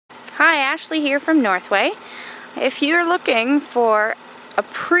Hi, Ashley here from Northway. If you're looking for a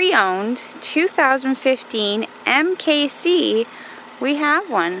pre-owned 2015 MKC, we have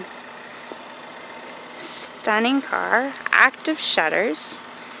one. Stunning car, active shutters.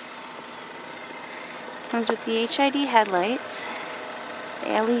 Comes with the HID headlights, the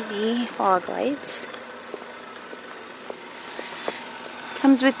LED fog lights.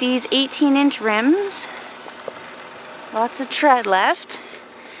 Comes with these 18-inch rims. Lots of tread left.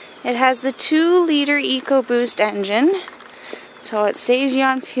 It has the 2-liter EcoBoost engine, so it saves you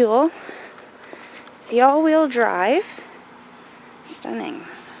on fuel. It's the all-wheel drive. Stunning.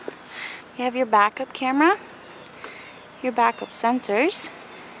 You have your backup camera, your backup sensors,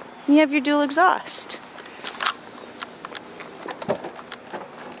 and you have your dual exhaust.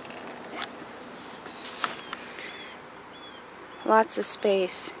 Lots of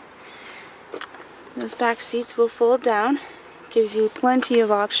space. Those back seats will fold down. Gives you plenty of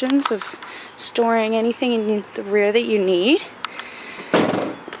options of storing anything in the rear that you need.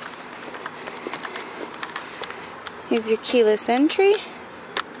 You have your keyless entry.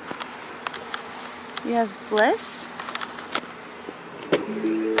 You have bliss.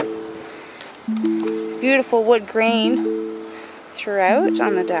 Beautiful wood grain throughout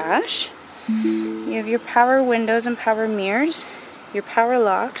on the dash. You have your power windows and power mirrors, your power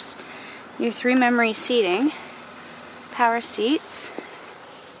locks, your 3 memory seating, power seats,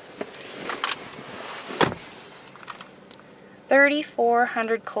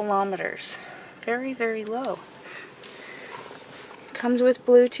 3,400 kilometers. Very, very low. Comes with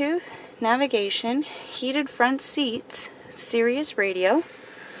Bluetooth, navigation, heated front seats, Sirius radio,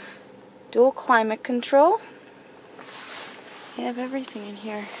 dual climate control. You have everything in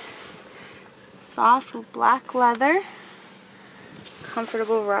here. Soft black leather,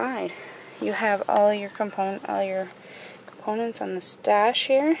 comfortable ride. You have all your components on the dash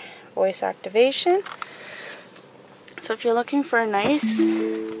here, voice activation. So if you're looking for a nice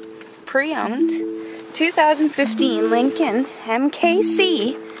pre-owned 2015 Lincoln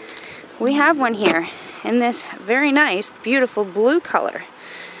MKC, we have one here in this very nice, beautiful blue color.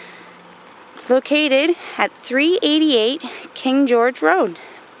 It's located at 388 King George Road.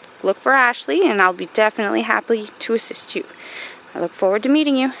 Look for Ashley and I'll be definitely happy to assist you. I look forward to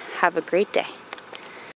meeting you. Have a great day.